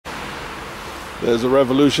There's a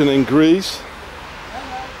revolution in Greece,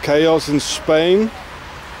 chaos in Spain.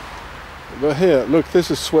 But here, look, this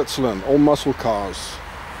is Switzerland, all muscle cars.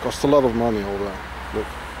 Cost a lot of money, all that. Look,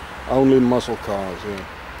 only muscle cars here.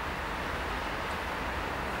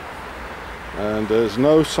 And there's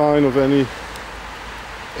no sign of any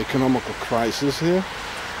economical crisis here.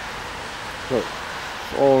 Look,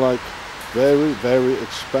 it's all like very, very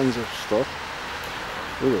expensive stuff.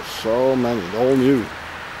 Look, so many, all new.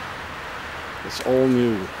 It's all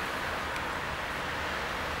new.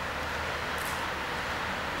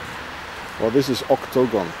 Well, this is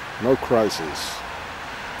Octogon, no crisis.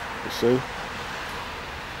 You see?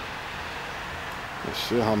 You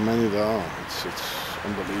see how many there are. It's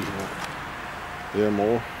unbelievable. Here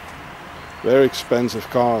more. Very expensive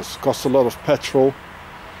cars. Cost a lot of petrol.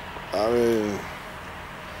 I mean,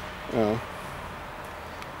 you know.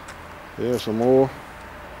 Here's some more.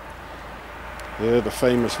 Here the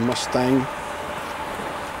famous Mustang.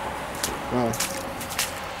 Well,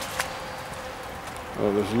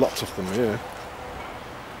 there's lots of them here.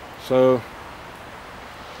 So,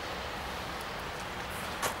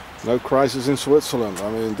 no crisis in Switzerland. I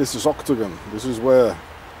mean, this is Octogon. This is where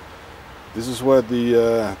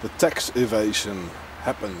the tax evasion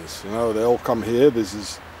happens. You know, they all come here. This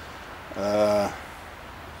is the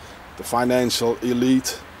financial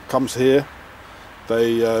elite comes here.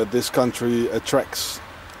 This country attracts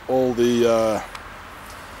all the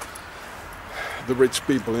rich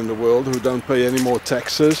people in the world who don't pay any more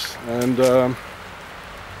taxes, and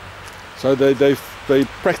so they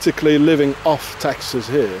practically living off taxes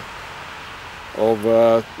here. Of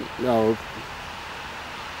you know,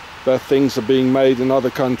 that things are being made in other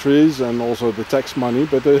countries, and also the tax money,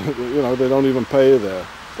 but they, you know, they don't even pay it there.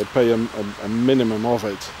 They pay a minimum of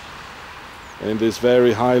it. In this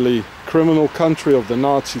very highly criminal country of the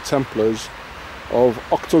Nazi Templars of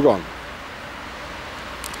Octogon.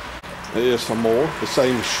 Here's some more, the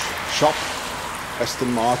same shop,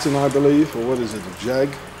 Aston Martin, I believe, or what is it, a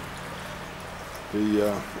Jag?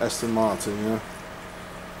 The Aston Martin, yeah.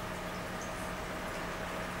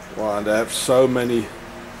 Wow, and they have so many.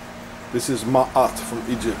 This is Ma'at from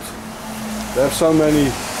Egypt. They have so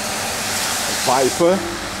many Viper.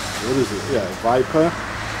 What is it? Yeah, Viper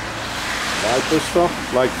stuff,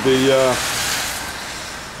 like the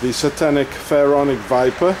satanic pharaonic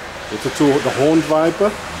Viper with the horned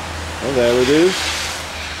Viper. Oh, there it is.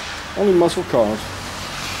 Only muscle cars.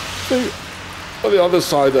 See, on the other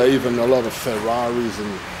side there are even a lot of Ferraris and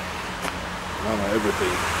I don't know,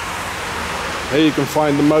 everything. Here you can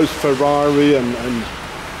find the most Ferrari and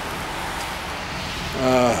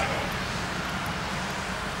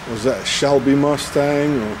was that a Shelby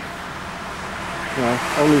Mustang, or you know,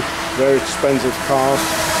 only very expensive cars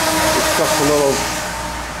which cost a lot of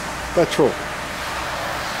petrol.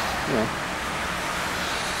 You know.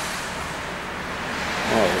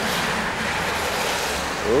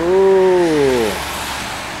 Oh,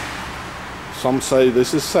 some say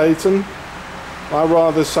this is Satan. I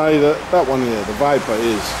rather say that one here, the Viper,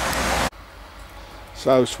 is.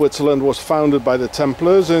 So Switzerland was founded by the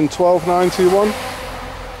Templars in 1291.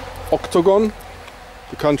 Octogon,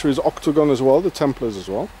 the country is Octogon as well, the Templars as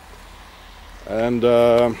well. And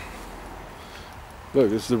look,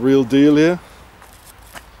 it's the real deal here.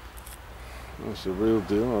 That's the real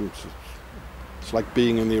deal. It's like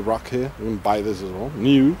being in Iraq here. You can buy this as well,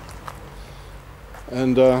 new.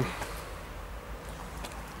 And yeah.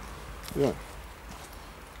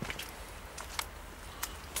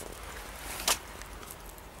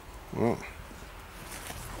 Well.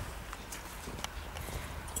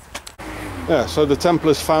 Yeah, so the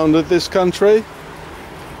Templars founded this country,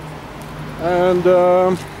 and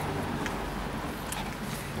oh,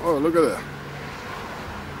 look at that.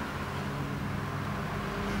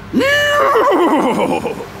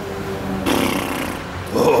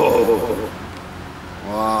 Oh.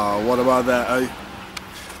 Wow, what about that, eh?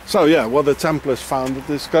 So yeah, well, the Templars founded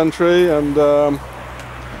this country, and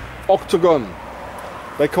Octogon,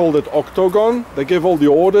 they called it Octogon. They give all the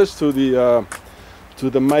orders to the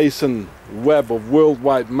Mason web of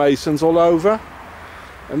worldwide Masons all over,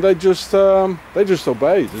 and they just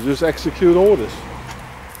obey. They just execute orders.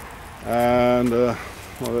 And well,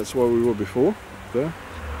 that's where we were before. There.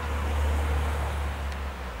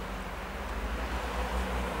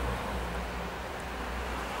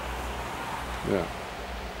 Yeah.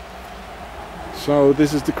 So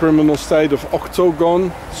this is the criminal state of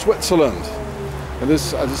Octogon, Switzerland, and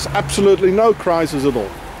there's absolutely no crisis at all.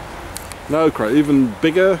 No crisis. Even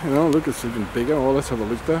bigger. You know, look, it's even bigger. Oh, let's have a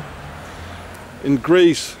look there. In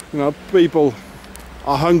Greece, you know, people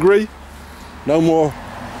are hungry. No more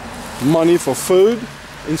money for food.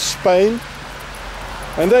 In Spain,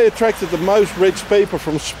 And they attracted the most rich people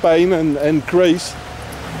from Spain and Greece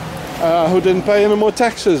who didn't pay any more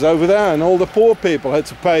taxes over there, and all the poor people had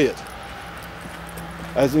to pay it,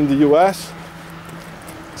 as in the US.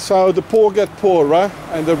 So the poor get poorer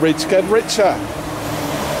and the rich get richer.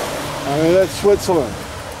 I mean, that's Switzerland.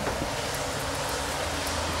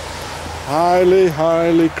 Highly,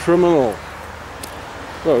 highly criminal.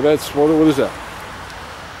 So that's, what is that?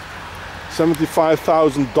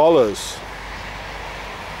 $75,000.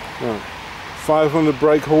 500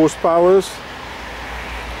 brake horsepowers.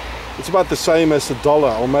 It's about the same as the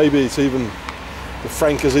dollar, or maybe it's even, the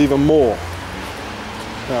franc is even more.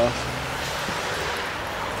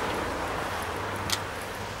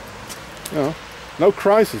 No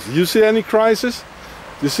crisis. You see any crisis?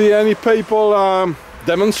 You see any people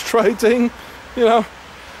demonstrating? You know?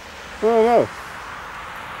 I don't know.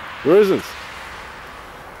 There isn't.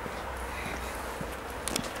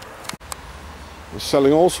 We're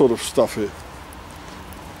selling all sort of stuff here.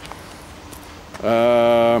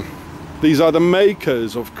 These are the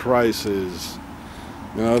makers of crisis.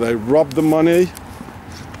 You know, they rob the money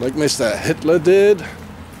like Mr. Hitler did.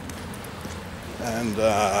 And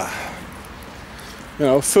you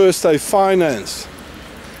know, first they finance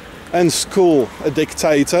and school a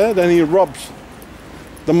dictator, then he robs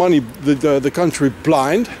the money, the country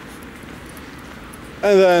blind,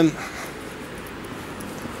 and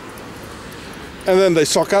then they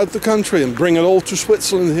suck out the country and bring it all to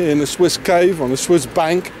Switzerland here in a Swiss cave on a Swiss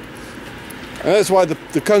bank. And that's why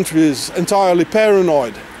the country is entirely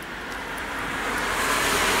paranoid.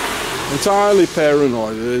 Entirely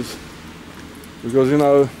paranoid it is. Because, you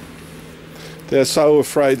know, they're so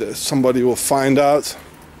afraid that somebody will find out,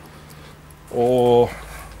 or,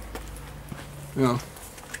 you know.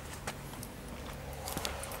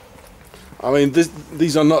 I mean,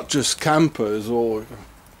 these are not just campers or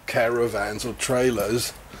caravans or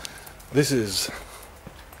trailers. This is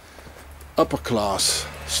upper class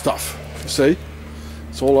stuff, you see?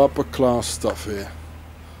 It's all upper class stuff here.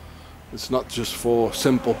 It's not just for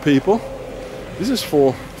simple people. This is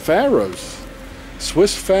for pharaohs,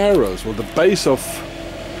 Swiss pharaohs. Well, the base of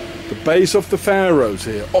the pharaohs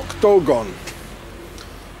here, Octogon.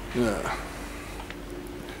 Yeah.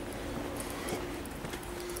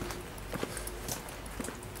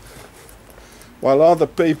 While other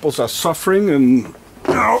peoples are suffering, and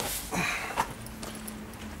you know,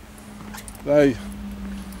 they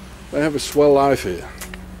have a swell life here.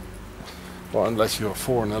 Well, unless you're a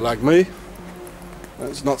foreigner like me,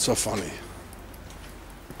 that's not so funny.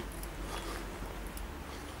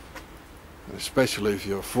 Especially if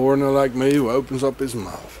you're a foreigner like me who opens up his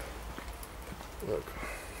mouth. Look,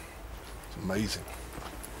 it's amazing.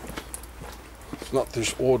 It's not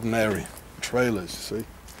just ordinary trailers, you see.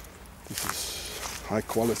 This is high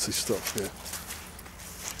quality stuff here.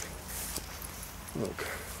 Look,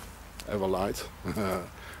 Everlight.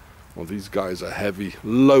 Well, these guys are heavy,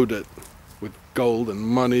 loaded with gold and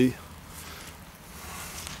money. You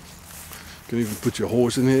can even put your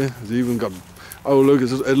horse in here. It's even got, oh look,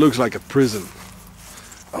 it looks like a prison.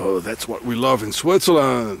 Oh, that's what we love in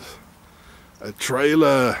Switzerland. A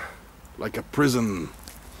trailer, like a prison.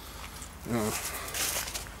 You know.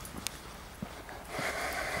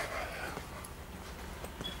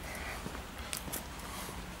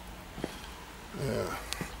 Yeah.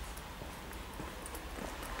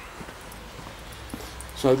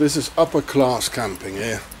 So this is upper class camping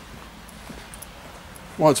here.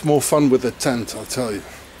 Well, it's more fun with a tent, I'll tell you.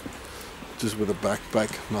 Just with a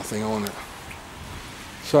backpack, nothing on it.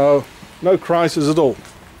 So, no crisis at all.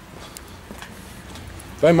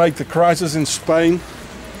 They make the crisis in Spain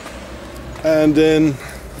and in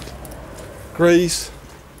Greece.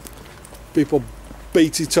 People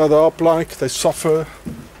beat each other up like they suffer.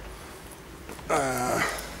 I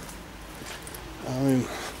mean,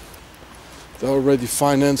 they already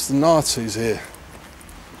financed the Nazis here.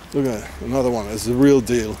 Look at that, another one. It's the real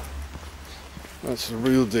deal. That's the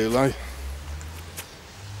real deal, eh?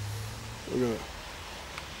 Look at it.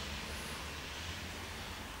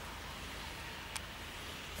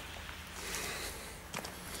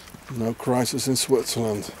 No crisis in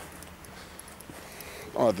Switzerland.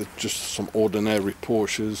 Oh, they're just some ordinary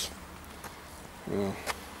Porsches. Yeah.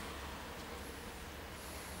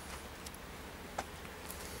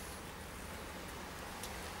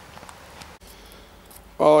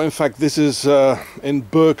 Oh, in fact, this is in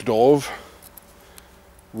Bergdorf,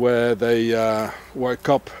 where they, where a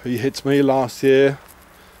cop, he hit me last year,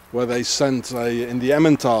 where they sent in the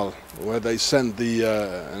Emmental, where they sent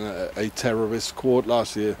a terrorist squad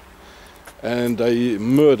last year, and they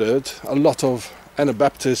murdered a lot of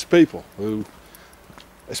Anabaptist people who,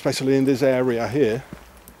 especially in this area here,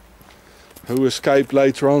 who escaped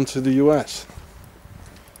later on to the US.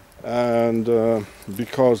 And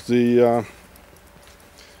because the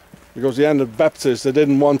Anabaptists, they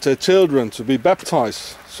didn't want their children to be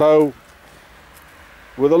baptized. So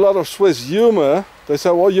with a lot of Swiss humor, they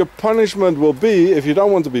said, well, your punishment will be, if you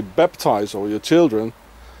don't want to be baptized, or your children,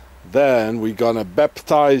 then we're gonna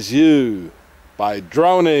baptize you by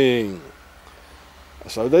drowning.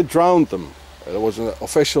 So they drowned them. There was an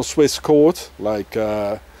official Swiss court, like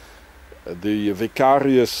the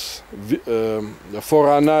vicarius, the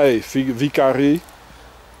foranei vicari.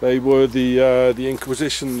 They were the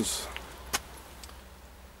Inquisition's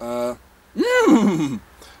the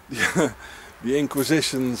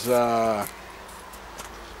Inquisition's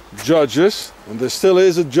judges, and there still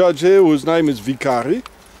is a judge here whose name is Vicari.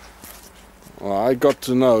 Well, I got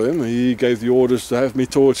to know him. He gave the orders to have me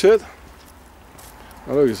tortured.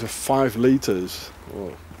 Oh, look, it's 5 liters.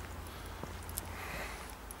 Oh.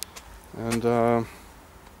 And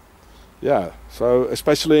yeah, so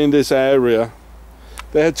especially in this area,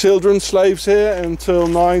 they had children slaves here until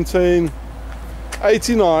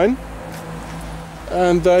 1989,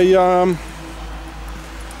 and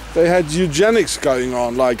they had eugenics going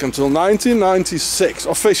on like until 1996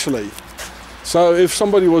 officially. So if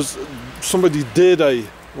somebody did a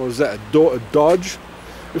dodge,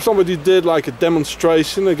 if somebody did like a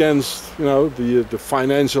demonstration against, you know, the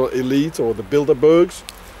financial elite or the Bilderbergs,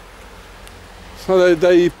 so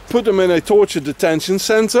they put them in a torture detention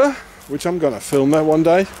center, which I'm gonna film that one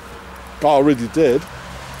day. I already did.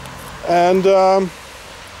 And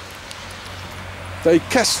they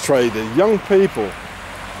castrated young people,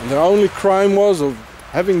 and their only crime was of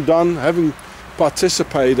having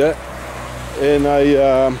participated in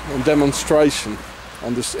a demonstration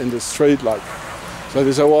in the street, like. So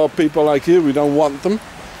they said, well, people like you, we don't want them,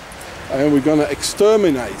 and we're gonna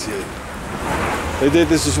exterminate you. They did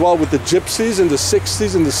this as well with the gypsies in the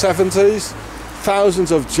 60s and the 70s.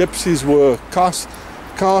 Thousands of gypsies were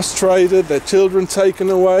castrated, their children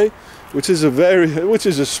taken away, which is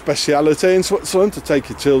a speciality in Switzerland, to take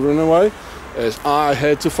your children away, as I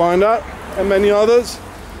had to find out, and many others.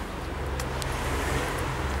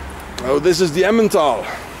 Oh, this is the Emmental.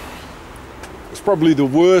 It's probably the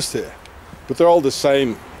worst here, but they're all the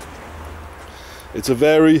same. It's a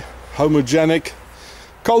very homogenic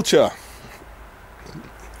culture.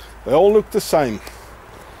 They all look the same.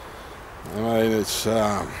 I mean, it's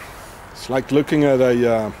like looking at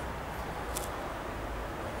a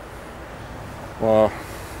well,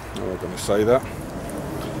 I'm not going to say that.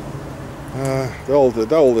 They're all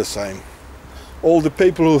the same. All the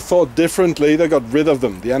people who thought differently, they got rid of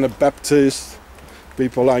them. The Anabaptists,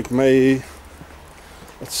 people like me,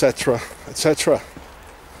 etc., etc.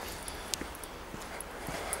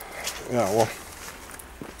 Yeah, well.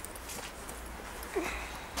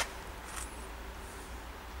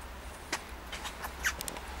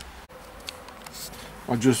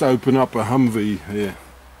 I just open up a Humvee here.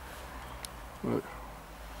 Look,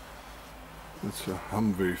 it's a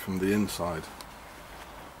Humvee from the inside.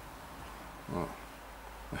 Oh,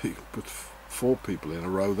 you can put 4 people in a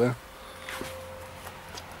row there.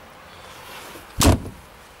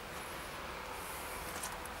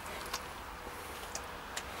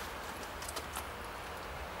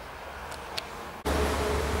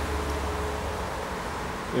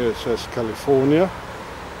 Here it says California.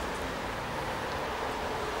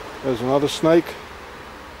 There's another snake,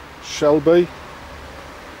 Shelby.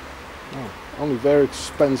 Oh, only very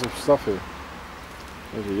expensive stuff here.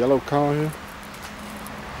 There's a yellow car here.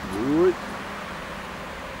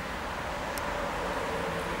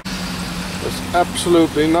 There's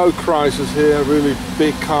absolutely no crisis here, really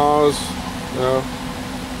big cars. No.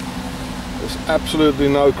 There's absolutely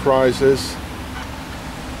no crisis.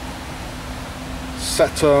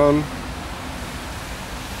 Saturn.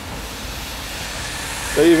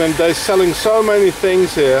 They're selling so many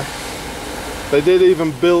things here. They did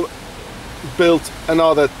even build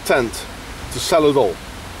another tent to sell it all.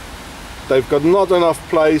 They've got not enough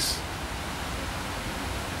place.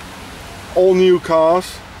 All new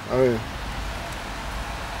cars. I mean,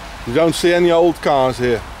 you don't see any old cars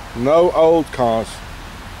here. No old cars.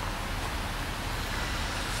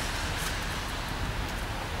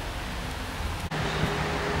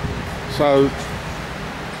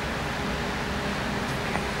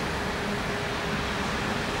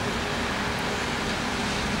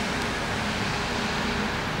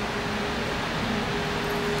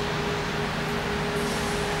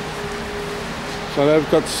 So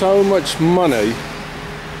they've got so much money,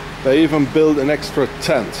 they even build an extra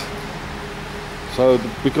tent. So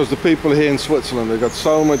because the people here in Switzerland, they've got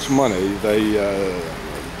so much money,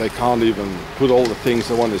 they can't even put all the things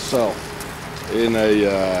they want to sell. in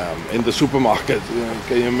the supermarket. You know,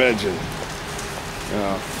 can you imagine?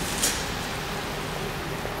 Yeah.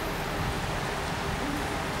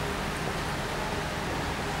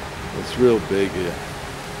 It's real big here.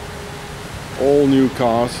 All new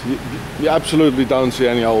cars. You absolutely don't see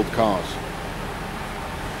any old cars.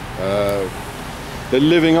 They're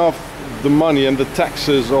living off the money and the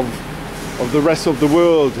taxes of the rest of the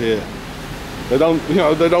world here. They don't, you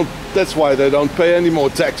know, that's why they don't pay any more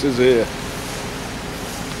taxes here.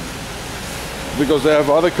 Because they have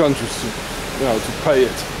other countries to, you know, to pay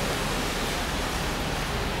it.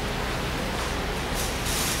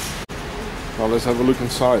 Now let's have a look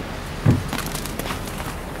inside.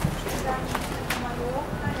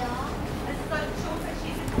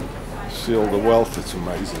 See all the wealth, it's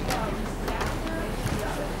amazing.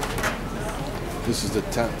 This is the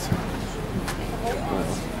tent.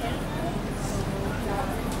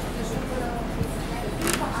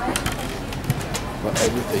 Got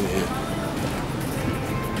everything here.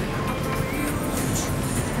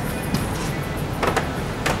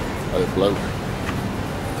 Oh, the bloke.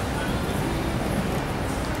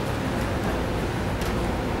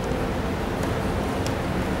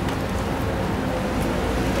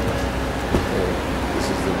 This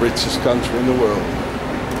is the richest country in the world.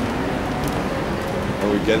 And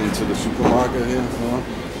we get into the supermarket here. Yeah.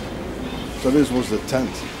 So this was the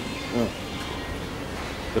tent. Yeah.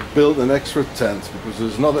 They built an extra tent because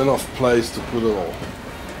there's not enough place to put it all.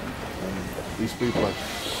 And these people have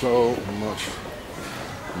so much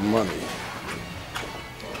money.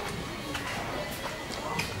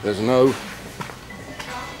 There's no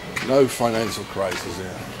financial crisis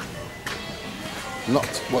here. Not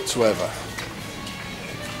whatsoever.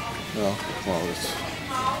 No, well,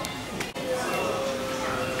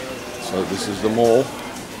 so this is the mall.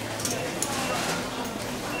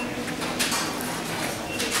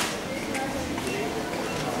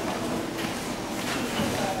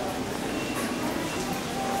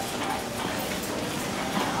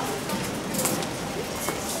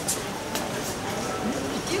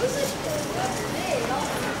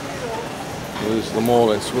 This is the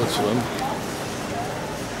mall in Switzerland.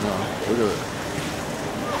 No, look at it.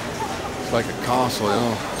 It's like a castle, you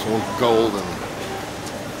know. It's all gold and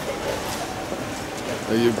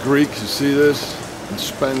you Greeks, you see this? And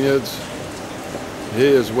Spaniards.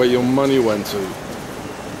 Here's where your money went to.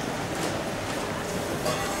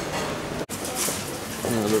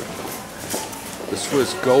 Oh, look. The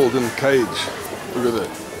Swiss golden cage. Look at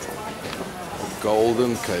it. The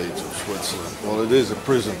golden cage of Switzerland. Well, it is a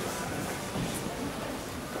prison.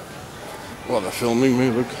 Well, they're filming me,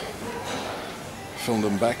 look. Film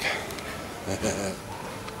them back.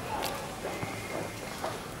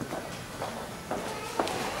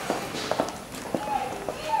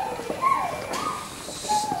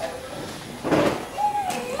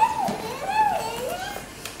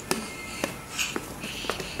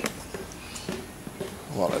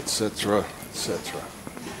 Well, etc., etc.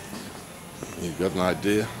 You got an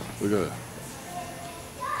idea? Look at it.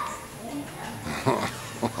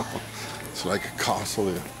 It's like a castle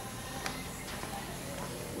here.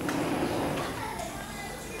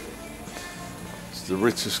 It's the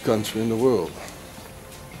richest country in the world.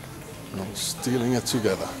 And all stealing it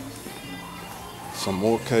together. Some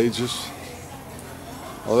more cages.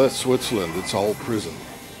 Oh, that's Switzerland. It's a whole prison.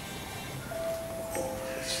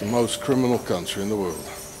 It's the most criminal country in the world.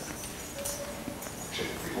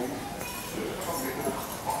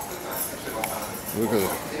 Look at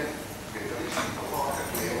it.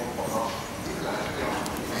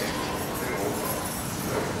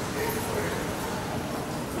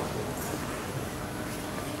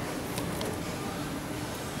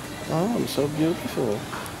 Oh, I'm so beautiful.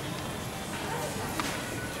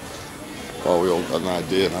 Well, we all got an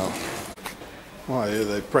idea now. Well, here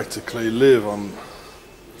they practically live on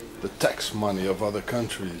the tax money of other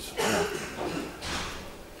countries. Yeah.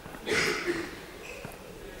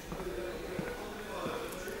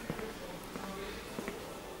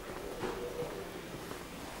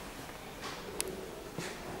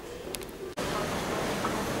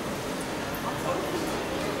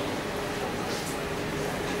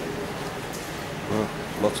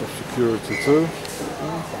 Lots of security too.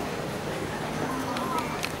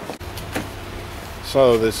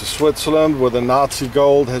 So this is Switzerland, where the Nazi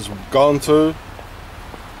gold has gone to,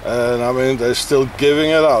 and I mean they're still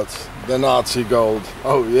giving it out, the Nazi gold.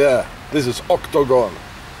 Oh yeah, this is Octogon.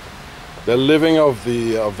 They're living off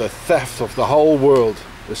the theft of the whole world.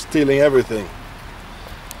 They're stealing everything.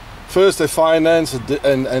 First they finance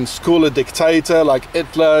and school a dictator like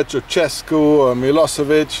Hitler, Ceausescu or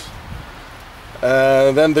Milosevic.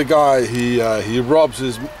 And then the guy, he robs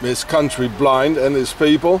his country blind and his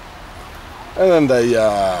people, and then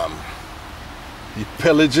he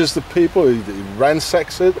pillages the people, he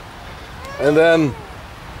ransacks it, and then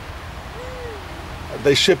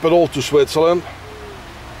they ship it all to Switzerland,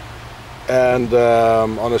 and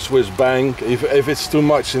on a Swiss bank, if it's too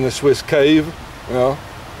much in a Swiss cave, you know,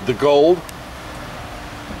 the gold,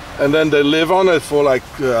 and then they live on it for like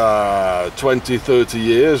 20, 30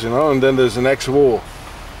 years, you know, and then there's the next war.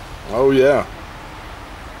 Oh yeah.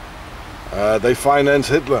 They finance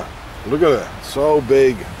Hitler. Look at it, so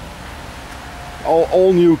big.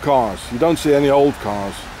 All new cars. You don't see any old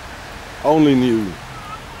cars. Only new.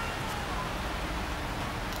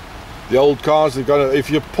 The old cars, if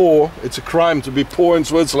you're poor, it's a crime to be poor in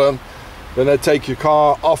Switzerland, then they take your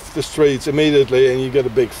car off the streets immediately and you get a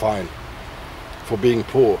big fine for being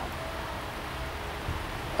poor.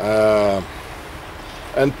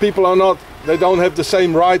 And people are not, they don't have the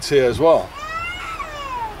same rights here as well.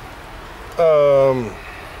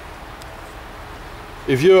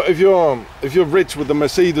 If you're rich with the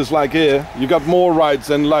Mercedes like here, you got more rights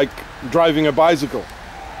than like driving a bicycle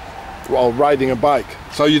or riding a bike.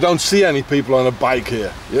 So you don't see any people on a bike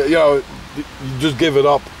here. You know, you just give it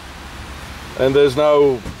up. And there's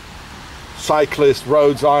no cyclist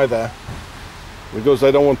roads either, because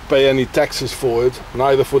they don't want to pay any taxes for it,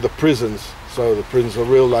 neither for the prisons. So the prisons are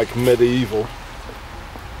real like medieval,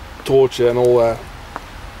 torture and all that.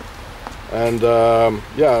 And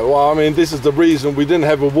yeah, well, I mean, this is the reason we didn't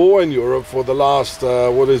have a war in Europe for the last,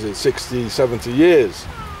 what is it, 60, 70 years.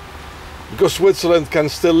 Because Switzerland can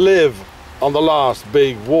still live on the last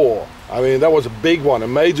big war. I mean, that was a big one, a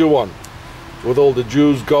major one, with all the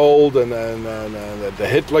Jews' gold and the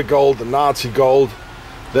Hitler gold, the Nazi gold.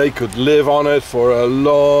 They could live on it for a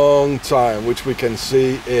long time, which we can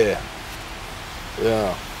see here.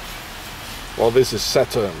 Yeah. Well, this is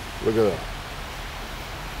Saturn. Look at that.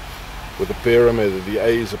 With the pyramid, the A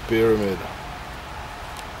is a pyramid.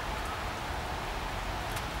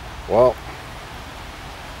 Well,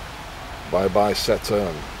 bye bye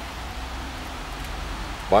Saturn.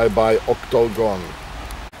 Bye bye Octogon.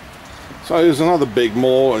 So here's another big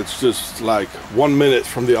mall. It's just like 1 minute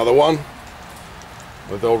from the other one.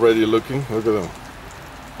 But they're already looking. Look at them.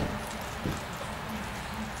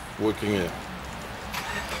 Working here.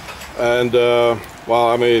 And well,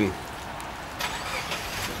 I mean,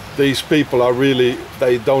 these people are really,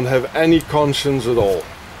 they don't have any conscience at all.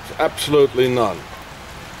 Absolutely none.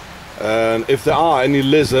 And if there are any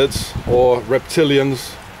lizards or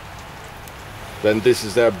reptilians, then this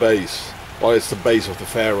is their base. Well, it's the base of the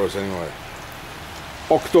pharaohs anyway.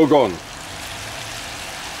 Octogon.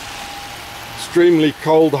 Extremely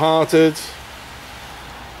cold-hearted.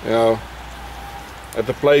 You know, at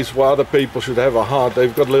the place where other people should have a heart,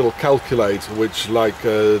 they've got a little calculator which like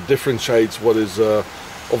differentiates what is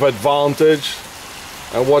of advantage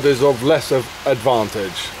and what is of less of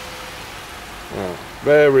advantage.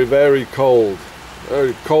 Very, very cold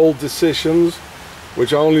decisions,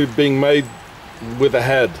 which are only being made with a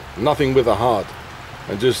head, nothing with a heart,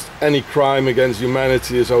 and just any crime against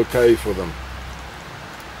humanity is okay for them.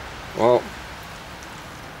 Well,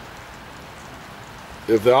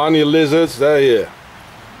 if there are any lizards, they're here.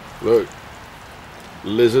 Look, the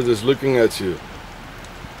lizard is looking at you.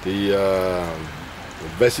 The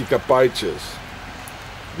Vesica pictus,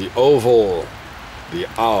 the oval, the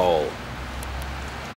owl.